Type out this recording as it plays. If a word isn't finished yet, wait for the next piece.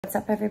What's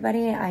up,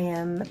 everybody? I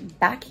am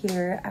back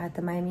here at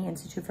the Miami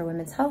Institute for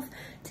Women's Health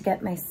to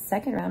get my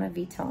second round of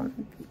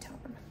VTone.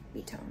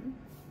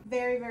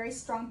 Very, very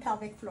strong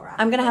pelvic floor.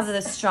 I'm gonna have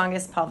the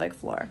strongest pelvic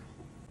floor,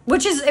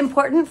 which is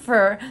important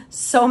for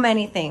so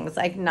many things,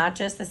 like not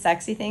just the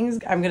sexy things.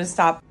 I'm gonna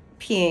stop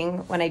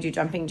peeing when I do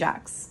jumping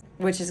jacks,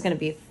 which is gonna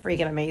be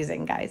freaking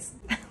amazing, guys.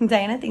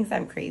 Diana thinks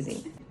I'm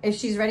crazy. If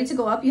she's ready to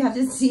go up, you have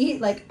to see,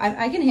 like,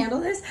 I can handle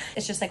this.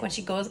 It's just like when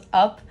she goes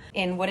up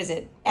in, what is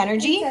it?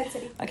 Energy?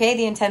 Intensity. Okay,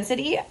 the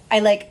intensity, I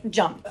like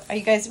jump. Are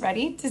you guys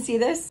ready to see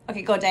this?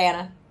 Okay, go,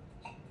 Diana.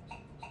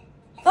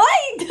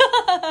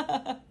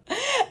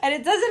 And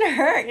it doesn't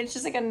hurt. It's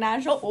just like a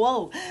natural,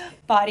 whoa,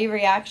 body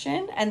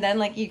reaction. And then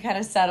like you kind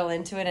of settle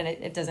into it and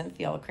it doesn't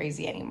feel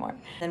crazy anymore.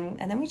 And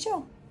then we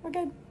chill. We're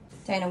good.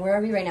 Diana, where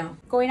are we right now?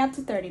 Going up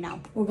to 30 now.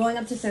 We're going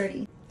up to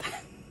 30.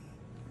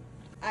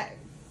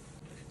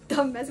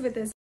 Don't mess with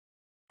this.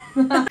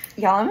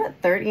 Y'all, I'm at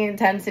 30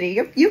 intensity.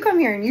 You come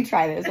here and you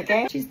try this,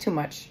 okay? She's too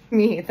much.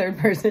 Me, third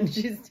person,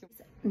 she's too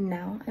much.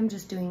 Now I'm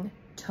just doing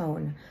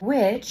tone,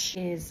 which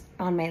is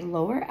on my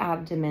lower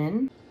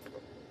abdomen.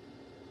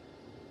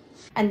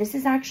 And this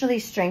is actually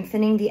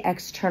strengthening the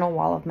external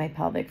wall of my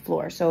pelvic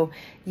floor. So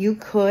you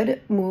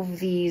could move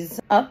these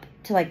up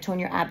to like tone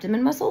your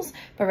abdomen muscles,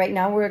 but right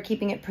now we're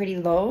keeping it pretty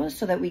low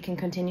so that we can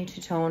continue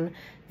to tone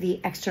the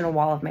external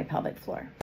wall of my pelvic floor.